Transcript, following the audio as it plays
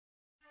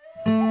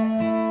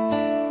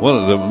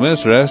Well, the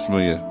minister asked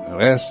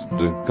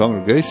the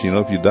congregation,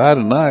 if you die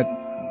tonight,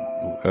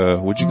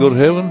 would you go to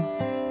heaven?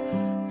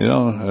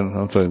 And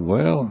I'm saying,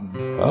 well,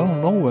 I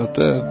don't know about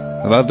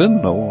that. And I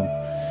didn't know.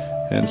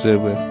 And said,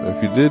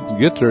 if you did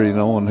get there,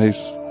 and he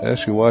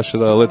asked you, why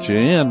should I let you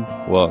in?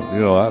 Well,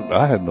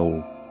 I had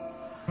no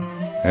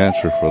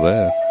answer for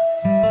that.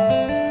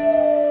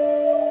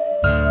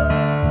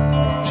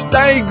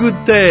 Stai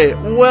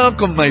Gute!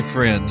 Welcome, my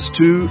friends,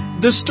 to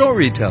The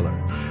Storyteller,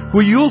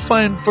 where you'll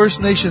find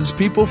First Nations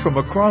people from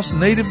across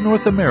Native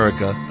North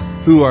America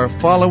who are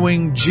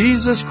following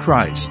Jesus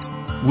Christ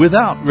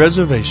without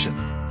reservation.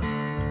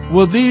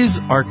 Well, these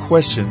are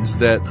questions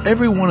that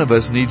every one of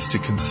us needs to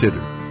consider.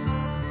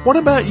 What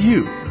about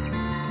you?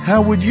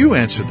 How would you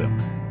answer them?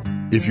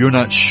 If you're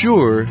not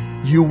sure,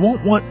 you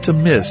won't want to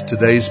miss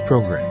today's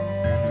program.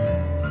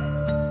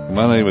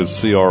 My name is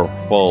C.R.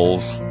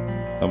 Falls.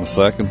 I'm a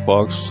Sac and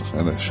Fox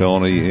and a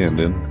Shawnee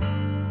Indian.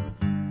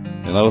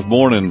 And I was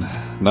born in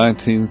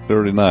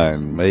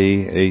 1939,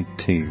 May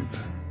 18th,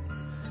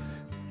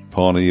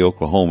 Pawnee,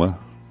 Oklahoma.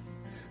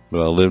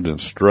 But I lived in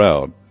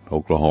Stroud,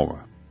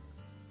 Oklahoma.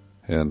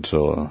 And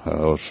so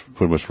I was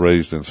pretty much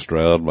raised in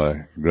Stroud.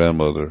 My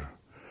grandmother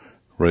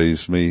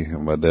raised me,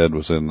 and my dad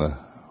was in the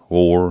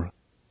war.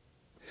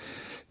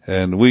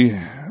 And we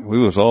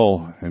was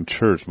all in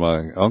church.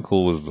 My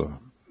uncle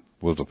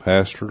was the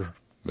pastor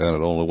down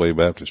at Only Way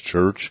Baptist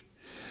Church.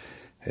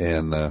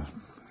 And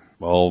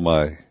all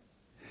my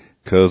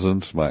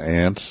cousins, my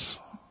aunts,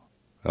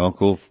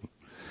 uncles,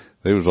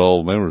 they was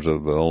all members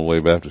of the Only Way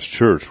Baptist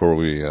Church where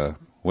we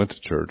went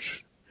to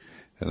church.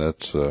 And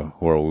that's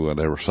where we went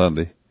every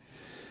Sunday.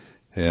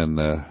 And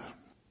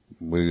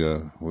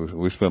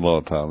we spent a lot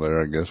of time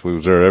there, I guess. We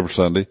was there every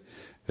Sunday,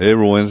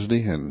 every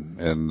Wednesday,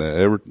 and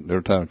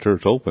every time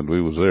church opened,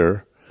 we was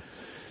there.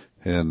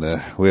 And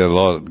we had a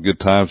lot of good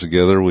times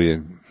together.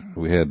 We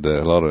had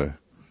a lot of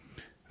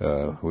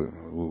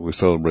we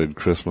celebrated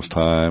Christmas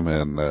time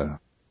and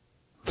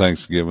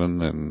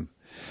Thanksgiving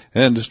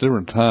and just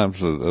different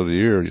times of the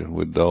year.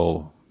 We'd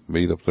all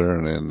meet up there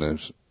and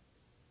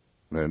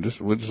we'd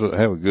just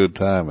have a good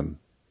time. And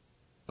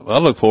I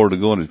look forward to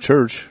going to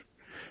church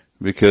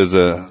because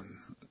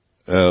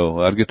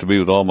I'd get to be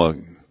with all my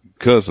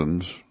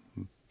cousins,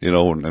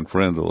 and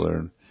friends over there.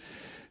 And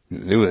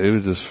it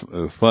was just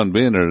fun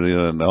being there,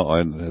 and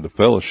the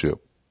fellowship,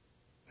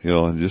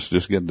 and just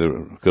getting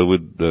to, because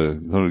we'd,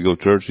 when we go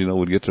to church,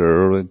 we'd get there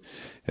early,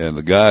 and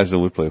the guys,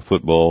 we'd play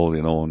football,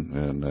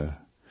 and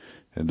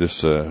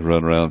just,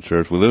 run around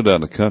church. We lived out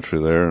in the country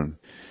there,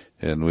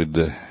 and we'd,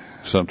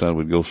 sometimes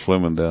we'd go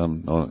swimming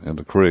down in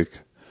the creek,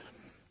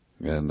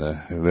 and they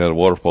had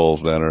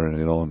waterfalls down there,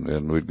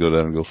 and we'd go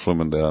down and go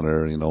swimming down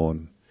there,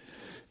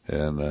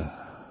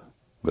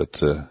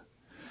 but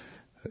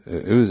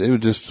it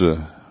was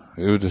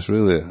just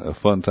really a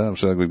fun time.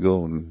 So we'd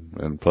go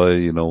and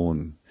play, I don't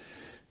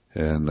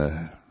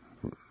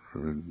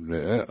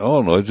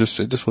know, it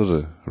just was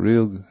a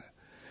real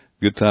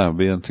good time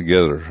being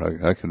together.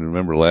 I can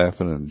remember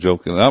laughing and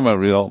joking. I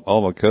remember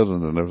all my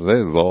cousins and everything,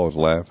 they was always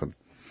laughing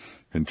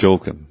and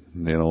joking,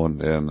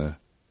 and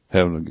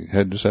having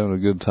a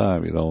good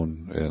time,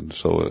 and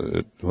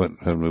so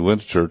when we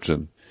went to church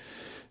and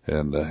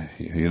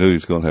you knew he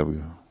was going to have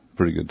a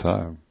pretty good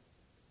time.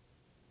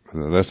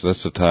 That's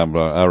the time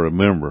I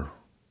remember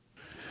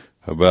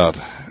about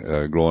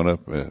growing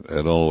up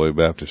at Only Way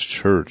Baptist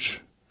Church.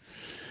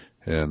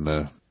 And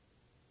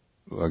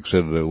like I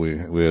said, we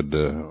had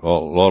a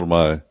lot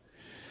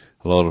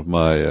of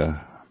my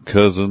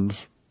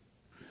cousins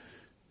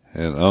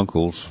and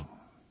uncles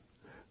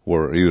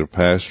were either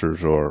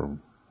pastors or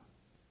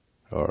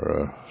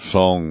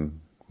song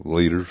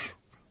leaders.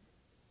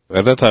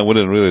 At that time, we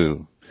didn't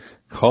really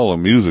call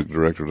them music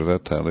directors. At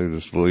that time, they were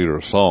just the leader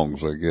of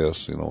songs, I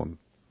guess,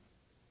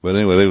 But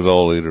anyway, they was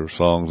all leader of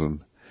songs,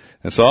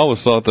 and so I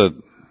always thought that,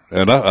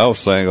 and I was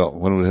saying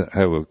when we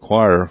have a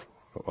choir,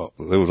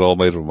 they was all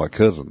made of my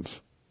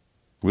cousins.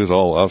 I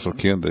was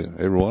akin to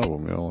every one of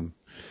them,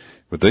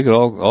 but they could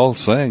all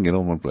sing,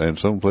 and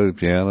some played the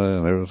piano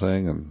and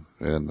everything,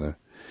 and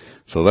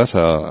so that's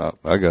how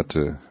I got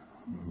to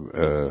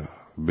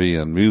be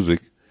in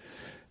music.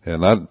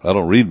 And I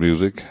don't read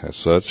music as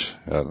such.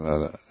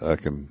 I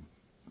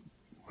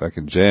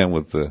can jam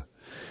with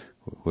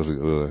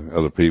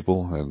other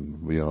people,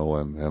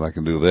 and I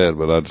can do that,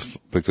 but I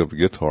just picked up the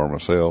guitar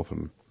myself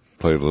and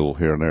played a little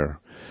here and there.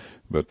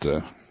 But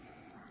I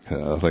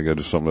think that's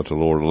just something that the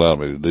Lord allowed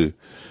me to do.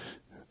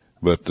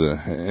 But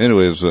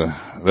anyways,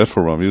 that's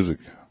where my music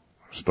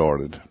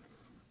started.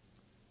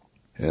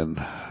 And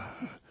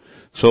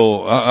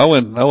so I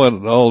went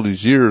all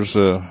these years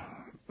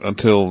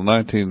until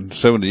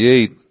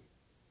 1978,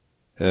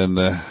 and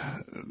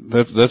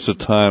that's a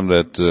time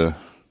that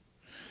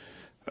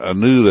I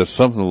knew that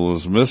something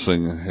was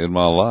missing in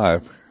my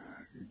life,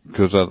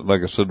 because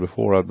like I said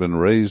before, I'd been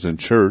raised in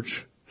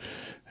church,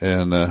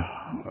 and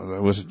I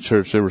was at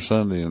church every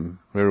Sunday and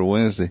every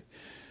Wednesday,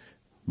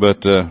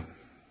 but there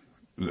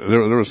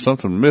was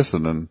something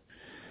missing,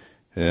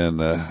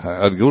 and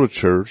I'd go to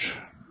church,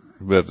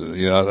 but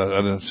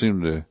I didn't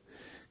seem to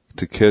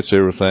to catch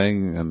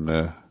everything,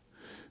 and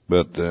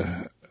but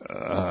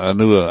I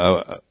knew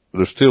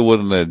there still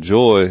wasn't that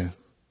joy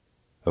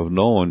of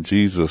knowing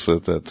Jesus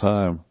at that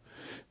time,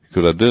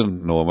 because I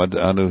didn't know him.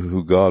 I knew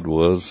who God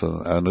was,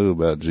 and I knew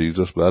about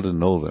Jesus, but I didn't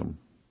know them.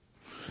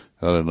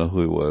 I didn't know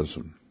who he was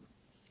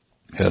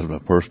as my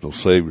personal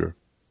Savior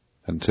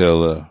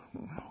until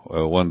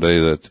one day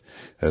that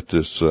at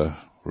this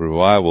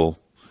revival,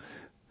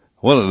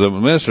 one of the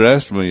minister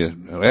asked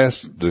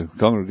the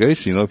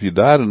congregation, if you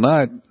die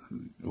tonight,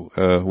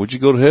 would you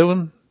go to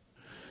heaven?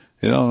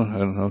 And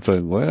I'm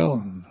saying,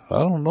 well, I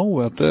don't know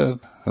about that.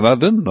 And I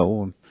didn't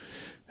know.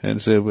 And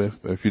he said,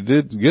 if you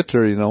did get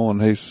there,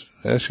 and he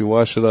asked you,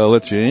 why should I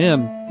let you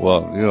in?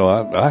 Well,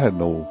 I had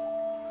no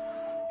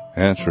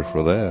answer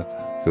for that,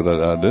 because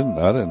I didn't,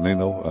 I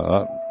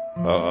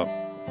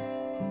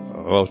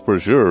was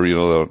pretty sure,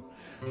 that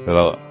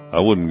I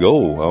wouldn't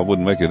go. I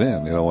wouldn't make it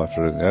in,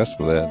 after they asked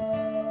for that.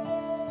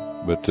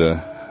 But,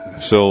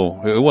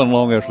 so it wasn't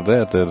long after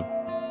that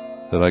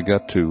I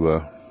got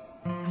to,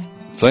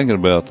 thinking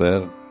about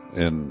that,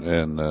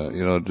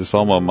 and just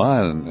on my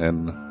mind,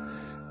 and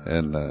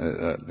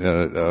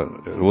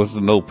it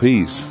wasn't no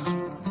peace,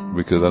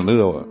 because I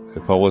knew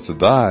if I was to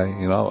die,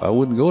 I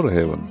wouldn't go to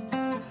heaven.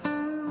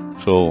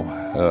 So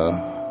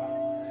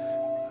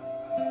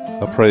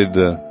I prayed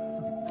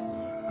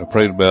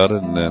about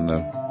it, and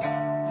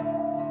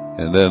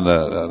then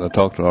I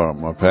talked to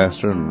my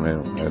pastor,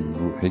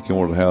 and he came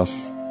over to the house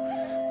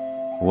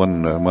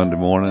one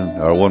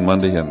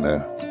Monday, and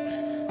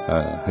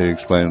he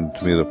explained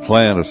to me the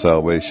plan of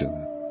salvation.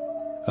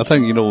 I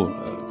think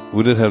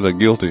we did have a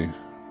guilty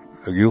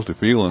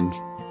feeling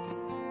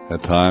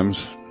at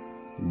times,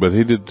 but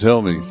he did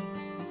tell me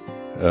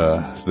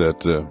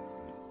that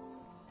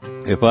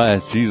if I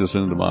asked Jesus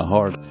into my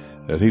heart,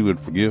 that he would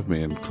forgive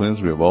me and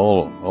cleanse me of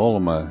all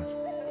of my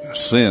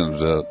sins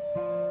that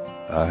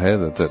I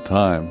had at that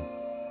time.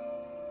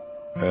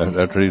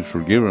 After he'd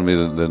forgiven me,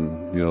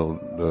 then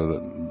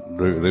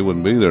they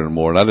wouldn't be there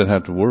anymore, and I didn't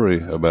have to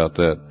worry about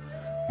that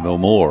no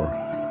more,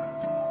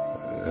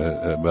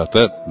 about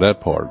that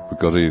part,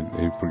 because he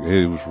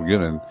was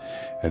forgiven,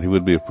 and he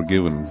would be a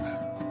forgiven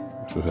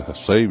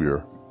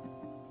Savior.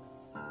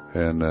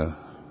 And but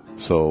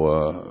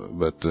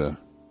the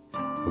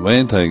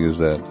main thing is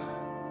that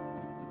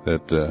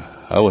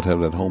I would have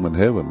that home in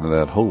heaven, and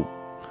that hope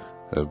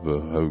of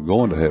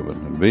going to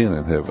heaven and being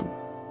in heaven.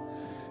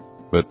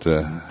 But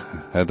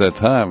at that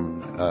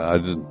time, I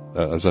didn't,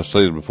 as I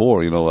stated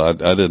before, I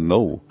didn't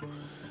know,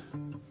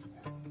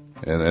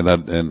 and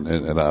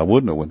I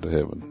wouldn't have went to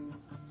heaven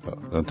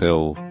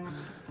until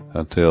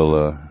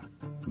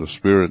the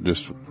Spirit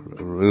just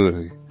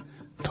really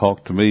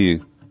talked to me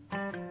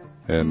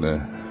and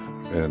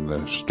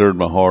stirred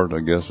my heart, I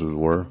guess, as it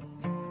were,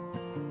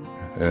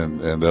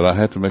 and that I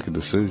had to make a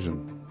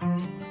decision,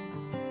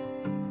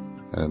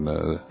 and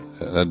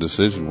that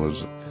decision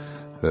was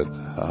that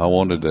I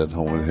wanted that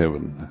home in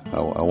heaven.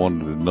 I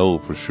wanted to know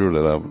for sure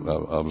that I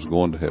was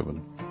going to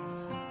heaven,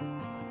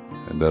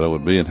 and that I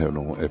would be in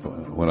heaven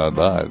when I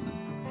died.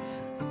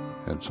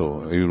 And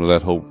so, even with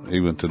that hope,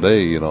 even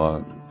today,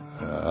 I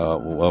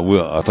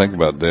think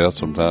about death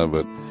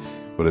sometimes,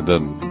 but it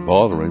doesn't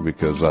bother me,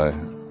 because I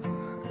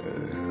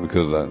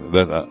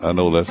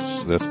know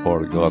that's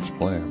part of God's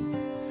plan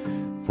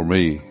for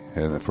me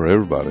and for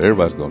everybody.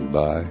 Everybody's going to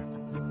die,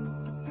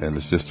 and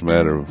it's just a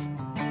matter of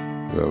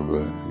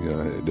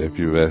if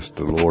you've asked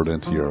the Lord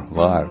into your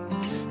life.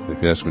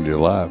 If you ask him into your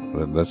life,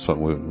 then that's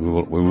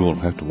something we won't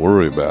have to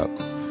worry about,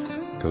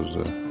 because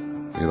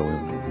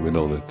we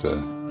know that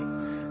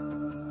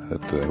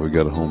we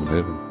got a home in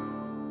heaven.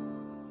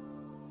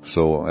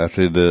 So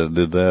after he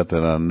did that,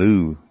 then I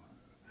knew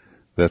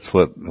that's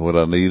what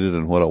I needed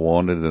and what I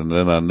wanted. And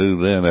then I knew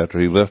then, after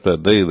he left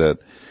that day, that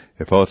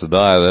if I was to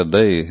die that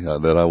day,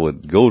 that I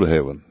would go to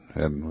heaven.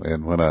 And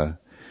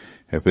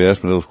if he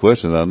asked me those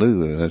questions, I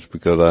knew that that's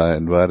because I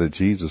invited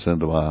Jesus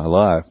into my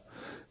life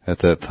at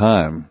that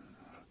time.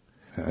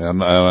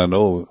 And I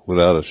know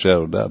without a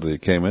shadow of doubt that he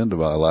came into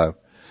my life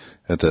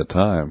at that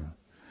time.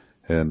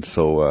 And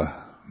so,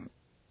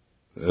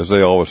 as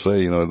they always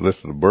say, it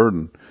lifted a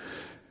burden.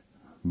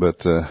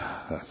 But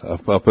I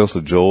felt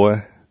the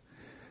joy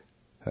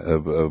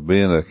of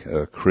being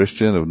a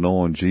Christian, of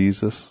knowing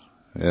Jesus,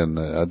 and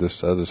I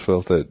just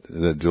felt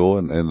that joy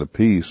and the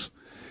peace.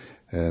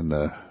 And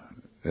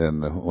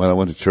when I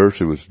went to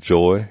church, it was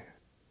joy.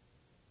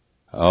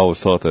 I always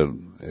thought that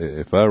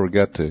if I ever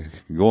got to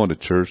go into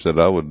church, that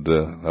I would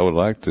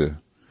like to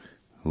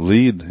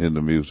lead in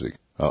the music.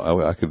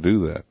 I could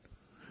do that,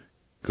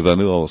 because I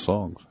knew all the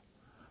songs.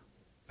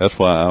 That's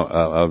why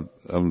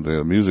I'm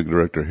the music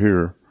director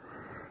here,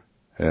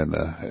 and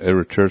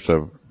every church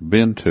I've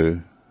been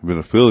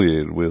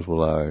affiliated with,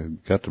 well, I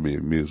got to be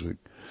in music.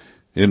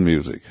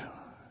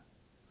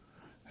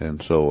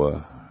 And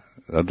so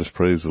I just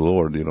praise the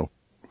Lord,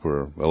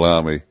 for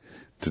allowing me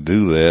to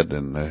do that,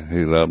 and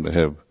he allowed me to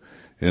have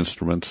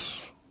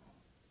instruments.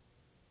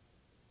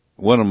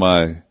 One of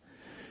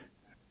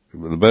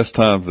the best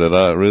times that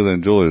I really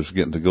enjoy is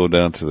getting to go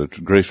down to the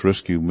Grace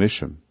Rescue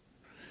Mission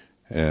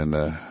And,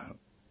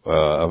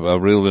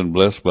 I've really been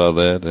blessed by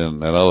that,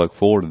 and I look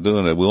forward to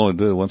doing it. We only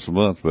do it once a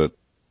month, and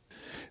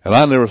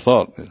I never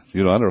thought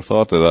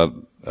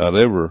that I'd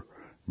ever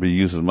be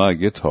using my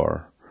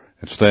guitar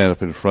and stand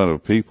up in front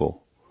of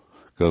people,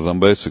 because I'm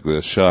basically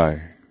a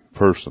shy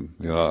person.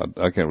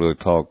 I can't really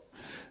talk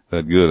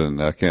that good,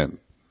 and I can't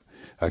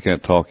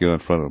talk, in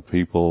front of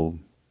people.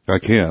 I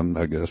can,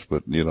 I guess,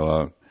 but,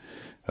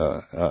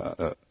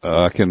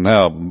 I can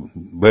now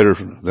better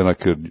than I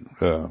could,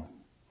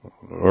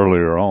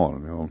 earlier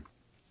on,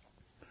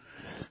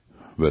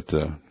 But,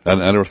 I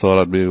never thought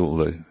I'd be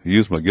able to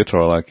use my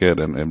guitar like that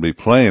and be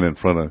playing in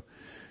front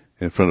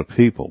of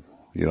people,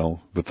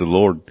 but the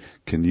Lord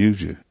can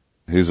use you.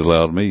 He's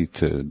allowed me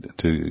to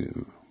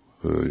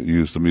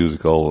use the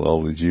music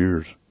all these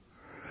years.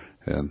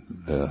 And,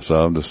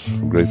 so I'm just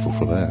grateful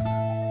for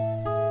that.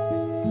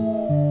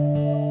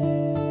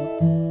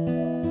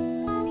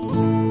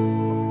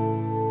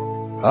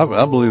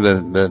 I believe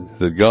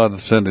that God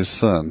sent His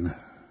Son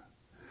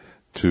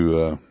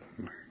to,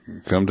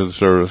 come to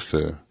this earth,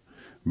 to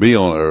be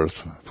on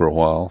earth for a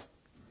while,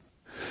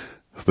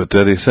 but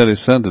that He sent His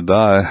Son to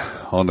die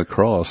on the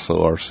cross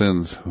so our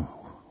sins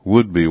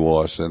would be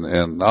washed.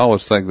 And I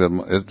always think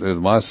that it was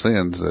my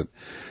sins that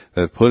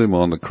put Him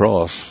on the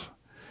cross.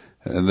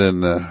 And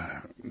then,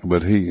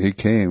 but He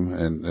came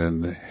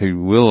and He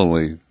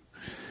willingly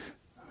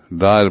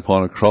died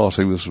upon a cross.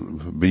 He was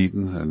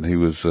beaten and He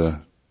was,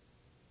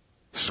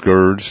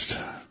 scourged,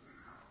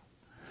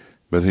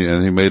 but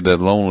He made that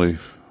lonely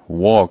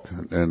walk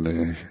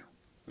and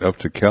up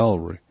to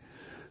Calvary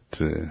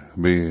to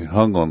be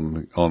hung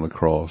on the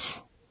cross.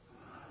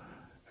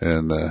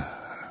 And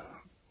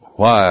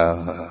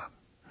why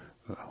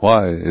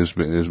is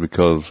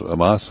because of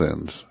my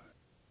sins.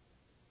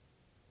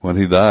 When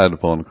He died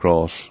upon the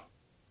cross,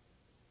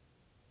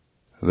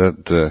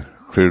 that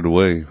cleared the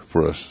way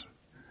for us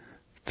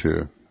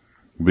to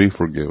be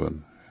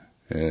forgiven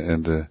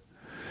and to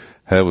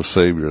have a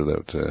Savior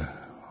that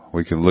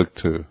we can look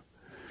to.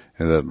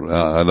 And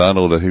I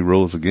know that He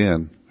rose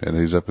again, and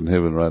He's up in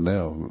heaven right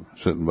now,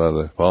 sitting by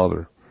the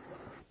Father.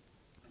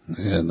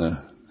 And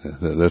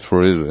that's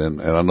where He is.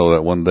 And I know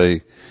that one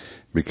day,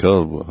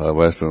 because I've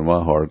asked Him in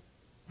my heart,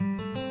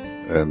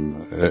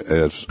 and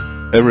as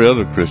every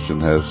other Christian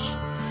has,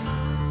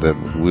 that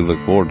we look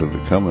forward to the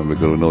coming,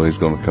 because we know He's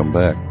going to come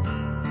back,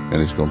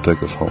 and He's going to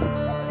take us home.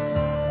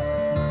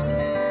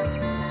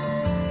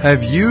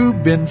 Have you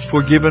been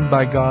forgiven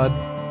by God?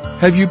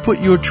 Have you put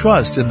your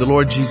trust in the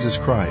Lord Jesus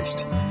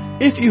Christ?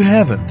 If you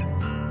haven't,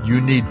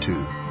 you need to.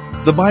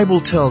 The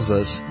Bible tells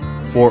us,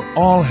 "For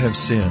all have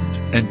sinned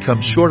and come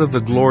short of the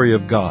glory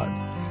of God,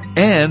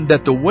 and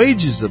that the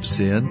wages of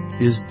sin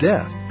is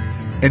death,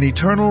 an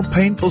eternal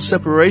painful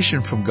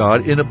separation from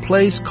God in a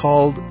place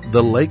called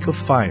the lake of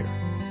fire."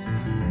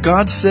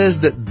 God says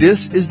that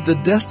this is the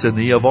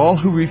destiny of all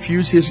who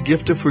refuse His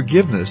gift of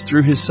forgiveness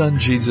through His Son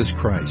Jesus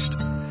Christ.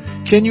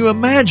 Can you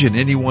imagine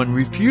anyone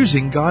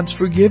refusing God's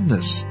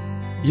forgiveness?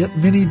 Yet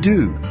many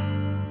do.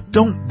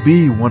 Don't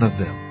be one of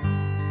them.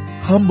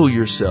 Humble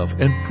yourself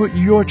and put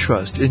your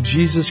trust in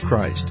Jesus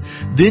Christ.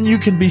 Then you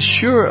can be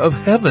sure of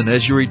heaven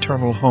as your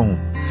eternal home.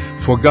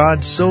 For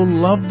God so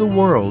loved the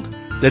world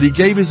that He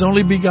gave His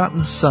only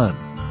begotten Son,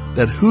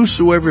 that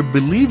whosoever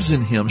believes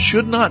in Him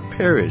should not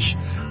perish,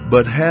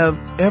 but have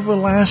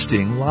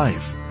everlasting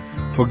life.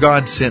 For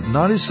God sent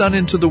not His Son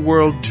into the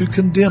world to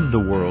condemn the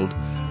world,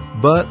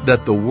 but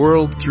that the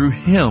world through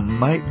Him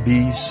might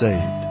be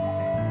saved.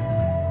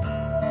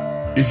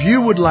 If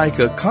you would like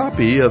a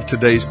copy of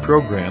today's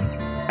program,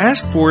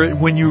 ask for it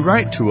when you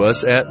write to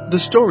us at The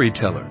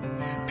Storyteller,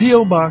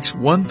 P.O. Box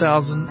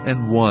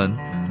 1001,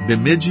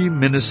 Bemidji,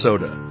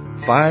 Minnesota,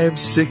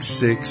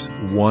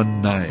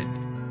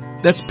 56619.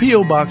 That's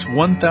P.O. Box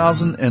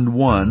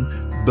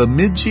 1001,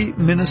 Bemidji,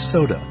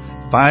 Minnesota,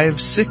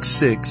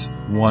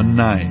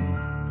 56619.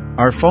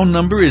 Our phone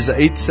number is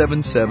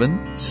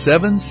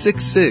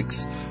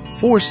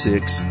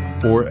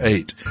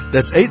 877-766-4648.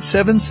 That's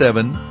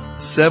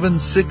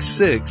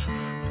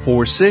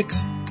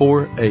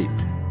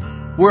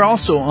 877-766-4648. We're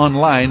also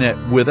online at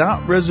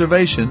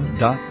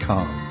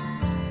withoutreservation.com.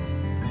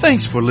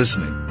 Thanks for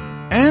listening.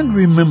 And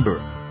remember,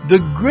 the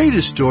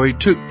greatest story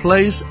took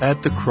place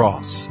at the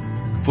cross.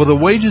 For the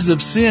wages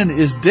of sin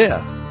is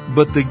death,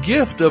 but the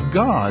gift of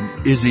God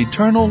is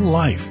eternal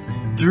life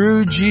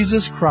through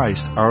Jesus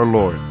Christ our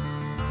Lord.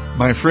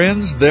 My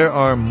friends, there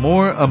are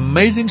more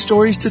amazing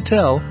stories to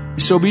tell,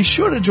 so be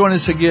sure to join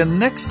us again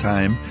next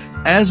time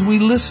as we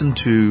listen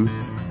to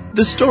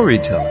The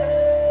Storyteller.